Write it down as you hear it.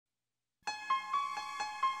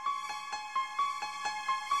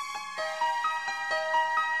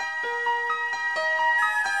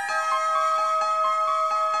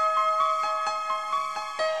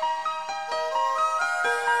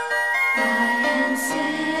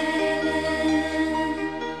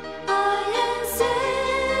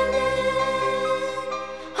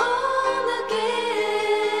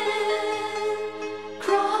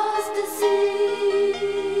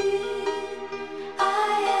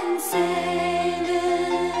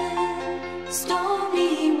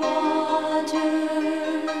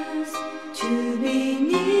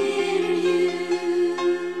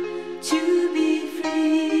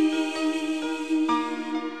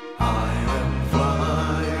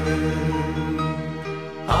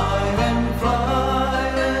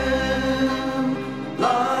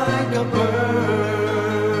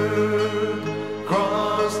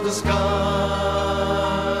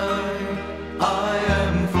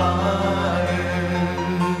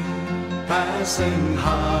passing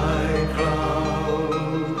high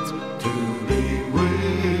clouds to be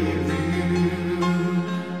with you,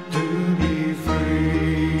 to be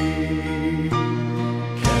free.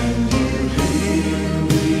 Can you hear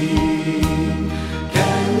me?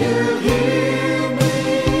 Can you hear me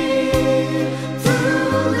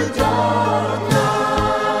through the dark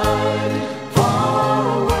night far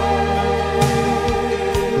away?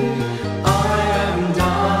 I am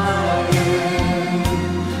dying,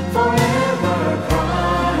 forever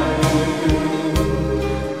crying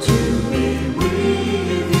to be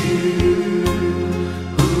with you.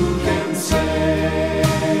 Who can say?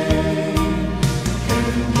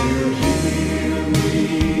 Can you hear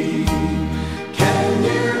me? Can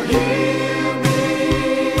you hear me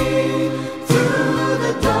through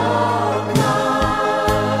the dark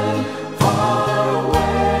night far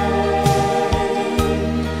away?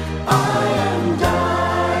 I am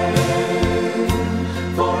dying,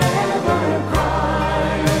 forever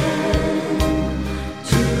crying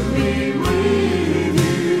to be with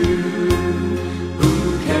you. Who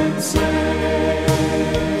can say?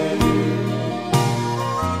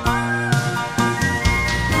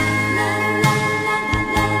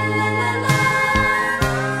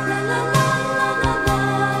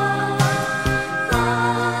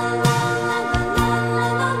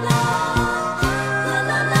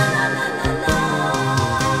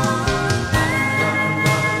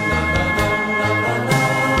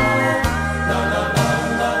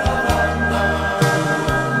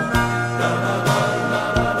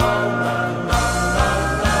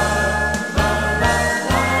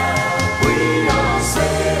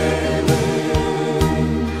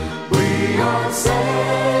 We are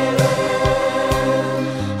sailing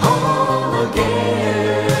home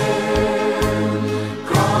again,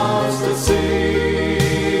 across the sea.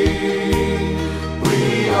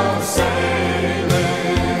 We are sailing.